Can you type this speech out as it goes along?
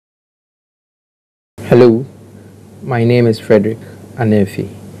Hello, my name is Frederick Anefi,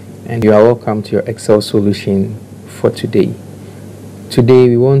 and you are welcome to your Excel solution for today. Today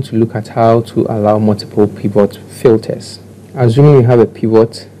we want to look at how to allow multiple pivot filters. Assuming we have a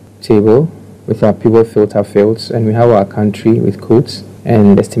pivot table with our pivot filter fields, and we have our country with codes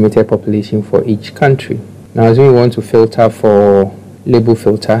and estimated population for each country. Now assuming we want to filter for label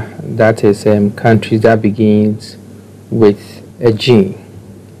filter, that is countries that begins with a G.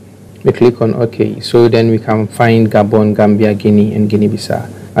 We click on OK, so then we can find Gabon, Gambia, Guinea and Guinea-Bissau.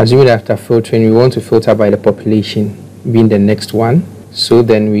 Assuming that after filtering we want to filter by the population being the next one, so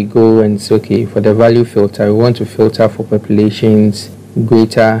then we go and say, okay, for the value filter we want to filter for populations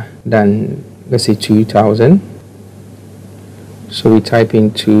greater than, let's say, 2,000. So we type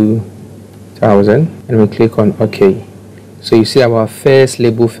in 2,000 and we click on OK. So you see our first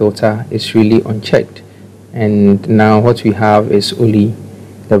label filter is really unchecked, and now what we have is only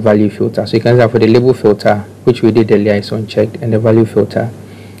the value filter. So you can see for the label filter, which we did earlier, is unchecked and the value filter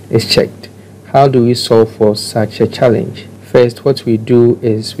is checked. How do we solve for such a challenge? First, what we do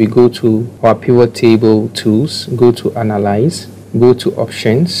is we go to our pivot table tools, go to analyze, go to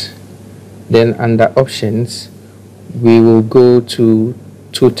options, then under options we will go to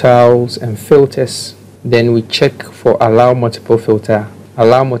totals and filters. Then we check for allow multiple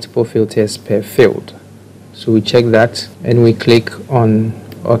filters per field. So we check that and we click on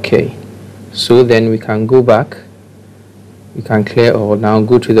OK. So then we can go back, we can clear all. Now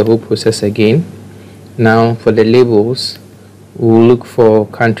go to the whole process again. Now for the labels we'll look for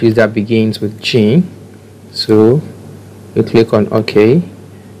countries that begins with G. So we click on OK.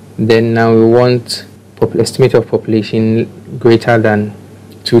 Then now we want estimate of population greater than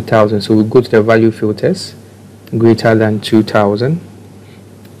 2,000. So we go to the value filters, greater than 2,000.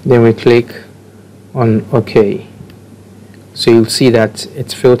 Then we click on OK. So you'll see that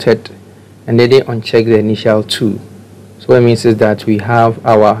it's filtered and then they uncheck the initial 2. So what it means is that we have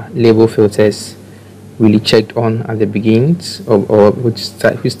our label filters really checked on at the beginnings, or which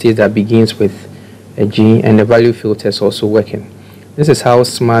stage that begins with a G, and the value filters also working. This is how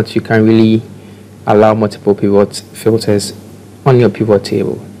smart you can really allow multiple pivot filters on your pivot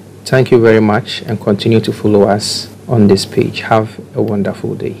table. Thank you very much and continue to follow us on this page. Have a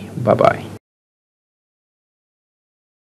wonderful day. Bye bye.